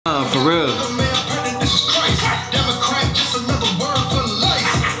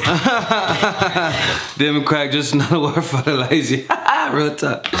Democrat, just another word for the lazy. Real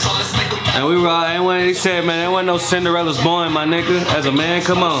talk. And we raw, ain't what he said, man. There wasn't no Cinderella's born, my nigga. As a man,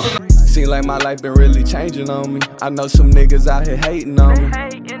 come on. Seem like my life been really changing on me. I know some niggas out here hating on me.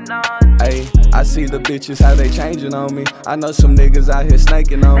 Ayy, I see the bitches how they changing on me. I know some niggas out here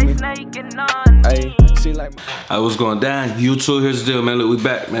snaking on me. Ayy, see like I was going down. YouTube, here's the deal, man. Look, we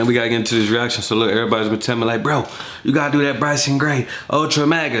back, man. We gotta get into this reaction. So look, everybody's been telling me like, bro, you gotta do that Bryson Gray, Ultra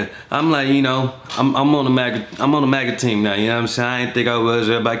Maga. I'm like, you know, I'm on the Maga team now. You know what I'm saying? I didn't think I was.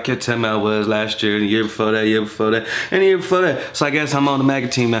 Everybody kept telling me I was last year, and the year before that, and the year before that. So I guess I'm on the Maga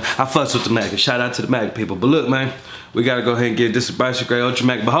team now. I fucks with the Maga. Shout out to the Maga people. But look, man. We gotta go ahead and get this Bryson Gray Ultra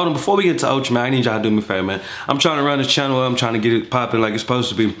Maga. But hold on, before we get to Ultra Maga, I need y'all to do me a favor, man. I'm trying to run this channel up. I'm trying to get it popping like it's supposed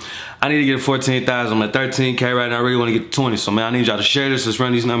to be. I need to get 14,000. I'm at 13K right now. I really want to get 20. So, man, I need y'all to share this. Let's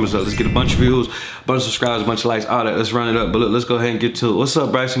run these numbers up. Let's get a bunch of views, a bunch of subscribers, a bunch of likes, all that. Let's run it up. But look, let's go ahead and get to it. What's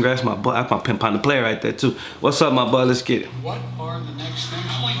up, Bryson Gray? That's my boy. That's my pimp on the player right there, too. What's up, my boy? Let's get it. What are the next things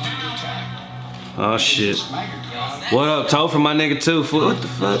we need to attack? Oh, shit. What up, Toe from my nigga, too? What the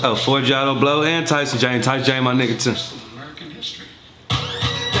fuck? Oh, Ford Jotto Blow and Tyson James. Tyson James, my nigga, too.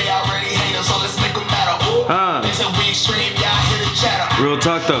 Real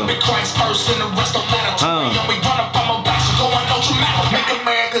talk though. Make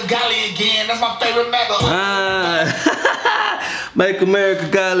America golly again. That's my favorite Maga. Make America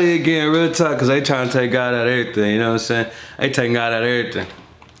golly again. Real talk, cause they trying to take God out of everything. You know what I'm saying? They taking God out of everything.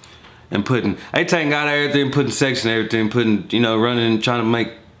 And they taking God out of everything, putting sex in everything, putting, you know, running, trying to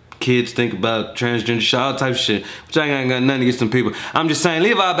make kids think about transgender shit, all type of shit. But I ain't got nothing against them people. I'm just saying,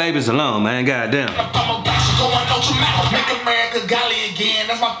 leave our babies alone, man. Goddamn. Make America golly again.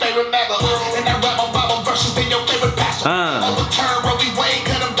 That's my favorite Maga. And I rap my Bible verses than your favorite pastor. Overturn Roe v. Wade,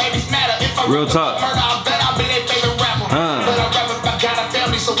 'cause them babies matter. If I real talk. Murder, I bet I'll be their favorite rapper. But I rap about God, I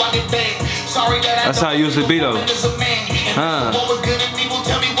family, so I get big. Sorry that I that's how I usually be though. What we're good and evil,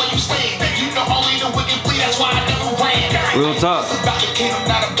 tell me where you stand. You know only the wicked flee, that's why I never ran. Real talk. It's about the kingdom,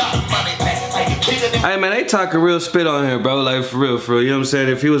 not about the money. Hey man, they talking real spit on here, bro. Like for real, you know what I'm saying?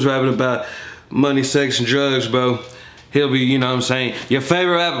 If he was rapping about money, sex, and drugs, bro, he'll be, you know what I'm saying, your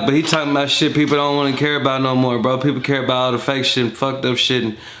favorite rapper, but he talking about shit people don't want to care about no more, bro. People care about all the fake shit and fucked up shit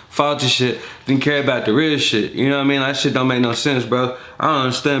and faulty shit, didn't care about the real shit. You know what I mean? That shit don't make no sense, bro. I don't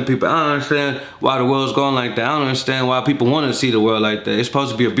understand people. I don't understand why the world's going like that. I don't understand why people want to see the world like that. It's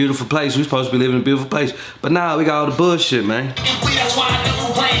supposed to be a beautiful place. We're supposed to be living in a beautiful place. But now we got all the bullshit, man.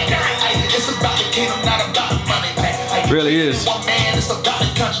 Really is.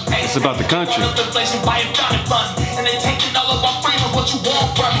 It's about the country.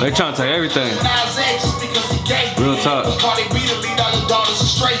 They trying to take everything. Real talk.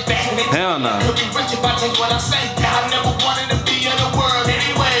 Hell no.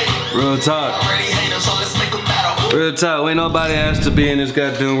 Real talk. Real talk. Ain't nobody asked to be in this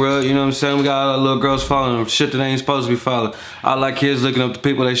goddamn world. You know what I'm saying? We got all our little girls following shit that they ain't supposed to be following. All our kids looking up to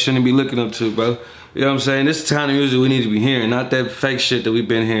people they shouldn't be looking up to, bro. You know what I'm saying? This is the kind of music we need to be hearing, not that fake shit that we've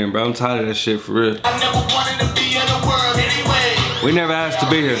been hearing, bro. I'm tired of that shit, for real. I never wanted to be in the world anyway. We never asked to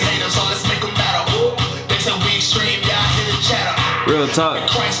be here. Real talk.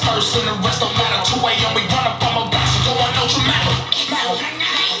 Christ first and the rest don't matter. 2 a.m. we run up on my back, so go on, no matter.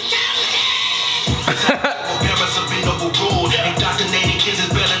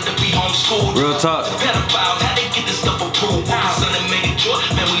 Real talk.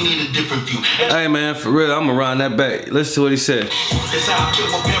 Hey man, for real, I'm gonna run that back. Listen to what he said. That's how I feel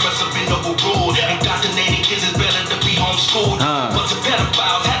when parents have been overruled. Indoctrinating kids is better to be homeschooled. But the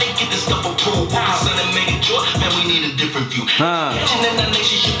pedophiles, how they get this stuff approved? Son and make it joy, man, we need a different view. Catching in that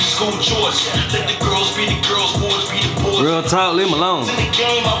nation should be school choice. Let the girls be the girls, boys be the boys. Real talk, leave him alone. In the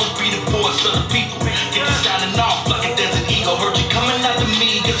game, I would be the boys of the people. Get this sounding off like a desert eagle. Heard you coming after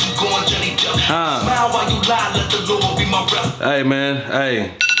me, guess you going Johnny Depp. Smile while you lie, let the Lord be my rep. Hey man,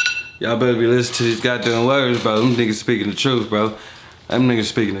 hey. Y'all better be listening to these goddamn words, bro. Them niggas speaking the truth, bro. Them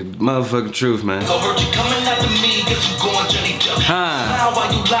niggas speaking the motherfucking truth, man. Heard you coming after me, guess you going Johnny Depp. Smile while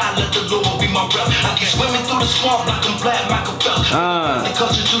you lie, let the Lord be my rep. I keep swimming through the swamp like I'm Black Michael Phelps. The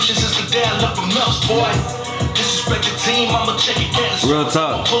Constitution since the day I left from Mel's, boy. Disrespect the team, I'ma check it again. Real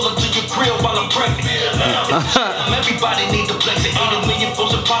talk. Pull up to your crib while I'm pregnant. Everybody need to flex it. 8 million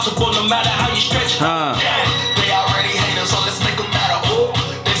folks impossible, no matter how you stretch it. They already hate us, so let's make them matter.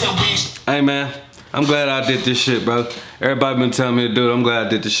 They said we. Hey man, I'm glad I did this shit, bro. Everybody been telling me to do it. I'm glad I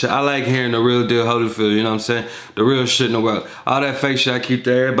did this shit. I like hearing the real deal Holyfield, you know what I'm saying? The real shit in the world. All that fake shit I keep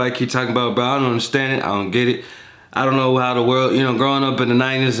there, everybody keep talking about, bro. I don't understand it. I don't get it. I don't know how the world, you know, growing up in the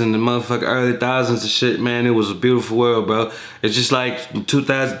 90s and the motherfucking early thousands and shit, man, it was a beautiful world, bro. It's just like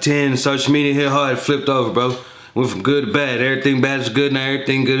 2010, social media hit hard, it flipped over, bro. Went from good to bad. Everything bad is good now,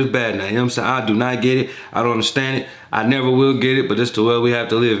 everything good is bad now. You know what I'm saying? I do not get it. I don't understand it. I never will get it, but it's the world we have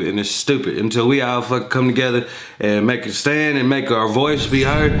to live in. It's stupid. Until we all fucking come together and make a stand and make our voice be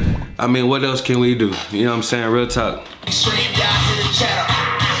heard, I mean, what else can we do? You know what I'm saying? Real talk.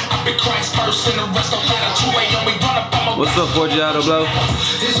 What's up, Forgiato, bro?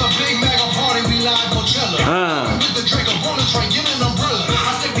 It's a big Maga party, we live Coachella. With the drink of bonus train, get an umbrella.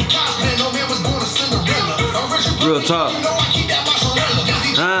 I say we cosplay, no man was born a Cinderella. Real talk. You know I keep that mozzarella.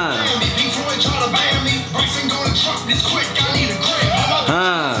 Before try to ban me, Bryson gonna truck this quick, I need a grip.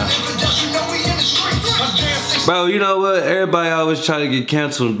 You know we in the streets. Bro, you know what? Everybody always try to get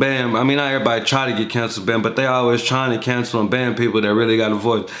canceled and banned. I mean, not everybody try to get canceled and banned, but they always trying to cancel and ban people that really got a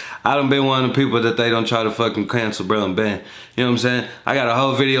voice. I done been one of the people that they don't try to fucking cancel, bro, and ban. You know what I'm saying? I got a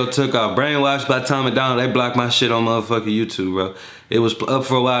whole video took off. Brainwashed by Tom McDonald. They blocked my shit on motherfucking YouTube, bro. It was up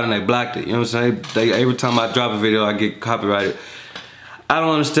for a while and they blocked it. You know what I'm saying? Every time I drop a video, I get copyrighted. I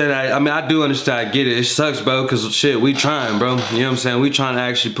don't understand. I mean, I do understand. I get it. It sucks, bro, because shit, we trying, bro. You know what I'm saying? We trying to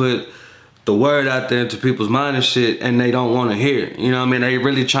actually put the word out there into people's mind and shit, and they don't want to hear it. You know what I mean? They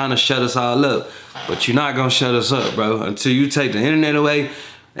really trying to shut us all up. But you're not going to shut us up, bro. Until you take the internet away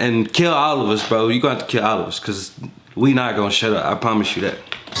and kill all of us, bro. You're going to have to kill all of us, because we not going to shut up. I promise you that.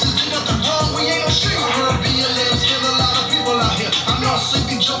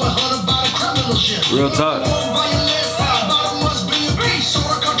 Real talk.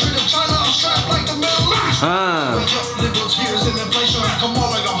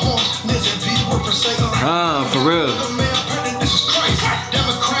 For real.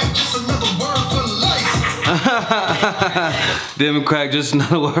 Democrat, just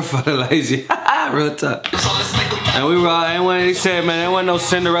another word for the lazy. Real talk. And we raw. Ain't what he said, man. Ain't want no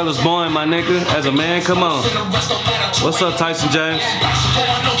Cinderella's born, my nigga. As a man, come on. What's up, Tyson James?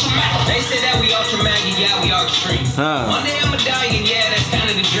 They say that we ultra maggie, yeah, we are extreme. One day I'm a dying, yeah, that's kind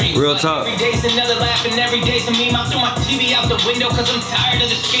of the dream. Real talk. Every day's another laugh and every day's a meme. I threw my TV out the window cause I'm tired of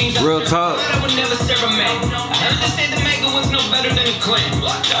the schemes. Real talk. I would never serve a man. I heard they say the Maga was no better than a clan.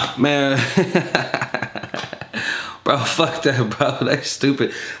 Man. Bro, fuck that, bro. They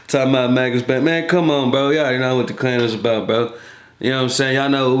stupid. Talking about Maga's back. Man, come on, bro. Y'all already know what the clan is about, bro. You know what I'm saying? Y'all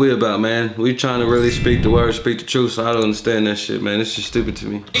know what we about, man. We trying to really speak the word, speak the truth, so I don't understand that shit, man. It's just stupid to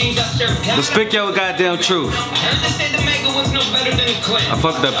me. But speak your goddamn truth. I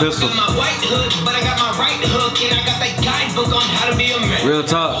fucked that pistol. Real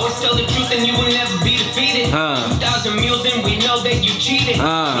talk.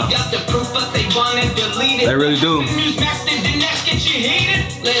 They really do.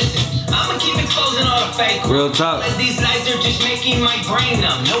 Real talk.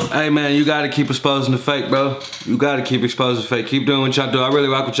 Hey man, you gotta keep exposing the fake, bro. You gotta keep exposing the fake. Keep doing what y'all do. I really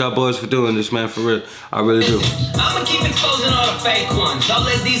rock with y'all boys for doing this, man, for real. I really do. I'ma keep exposing all the fake ones. All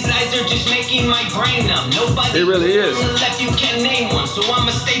of these lies are just making my brain numb. Nobody it really is. On the left, you can't name one. So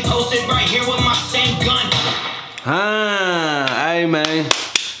I'ma stay posted right here with my same gun. Hey man.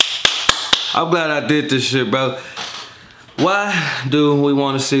 I'm glad I did this shit, bro. Why do we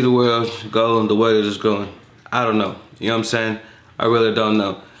want to see the world go the way that it's going? I don't know. You know what I'm saying? I really don't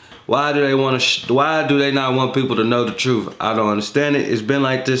know. Why do they want to? Why do they not want people to know the truth? I don't understand it. It's been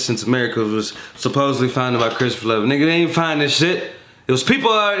like this since America was supposedly founded by Christopher Columbus. Nigga, they ain't find this shit. It was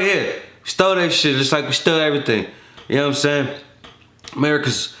people out here. We stole that shit just like we stole everything. You know what I'm saying?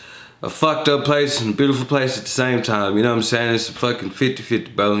 America's a fucked up place and a beautiful place at the same time. You know what I'm saying? It's a fucking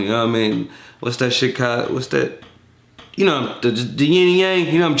 50-50, bro. You know what I mean? What's that shit called? What's that? You know, the yin and yang.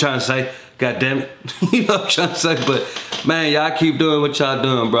 You know what I'm trying to say? God damn it. You know what I'm trying to say? But, man, y'all keep doing what y'all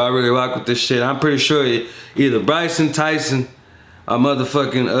doing, bro. I really rock with this shit. I'm pretty sure either Bryson, Tyson, or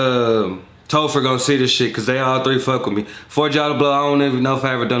motherfucking Topher gonna see this shit, because they all three fuck with me. Forgiato Blow, I don't even know if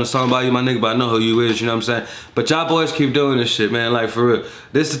I ever done a song about you, my nigga, but I know who you is, you know what I'm saying? But y'all boys keep doing this shit, man, like for real.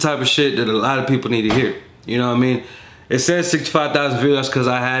 This is the type of shit that a lot of people need to hear. You know what I mean? It says 65,000 views, that's because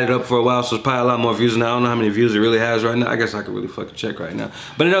I had it up for a while, so it's probably a lot more views now. I don't know how many views it really has right now. I guess I could really fucking check right now.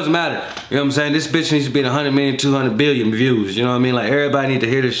 But it doesn't matter. You know what I'm saying? This bitch needs to be at 100 million, 200 billion views. You know what I mean? Like, everybody need to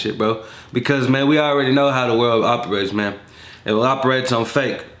hear this shit, bro. Because, man, we already know how the world operates, man. It operates on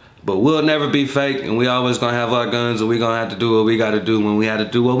fake. But we'll never be fake, and we always gonna have our guns, and we gonna have to do what we gotta do when we had to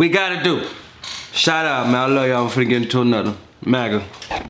do what we gotta do. Shout out, man. I love y'all. I'm finna get into another. Maga.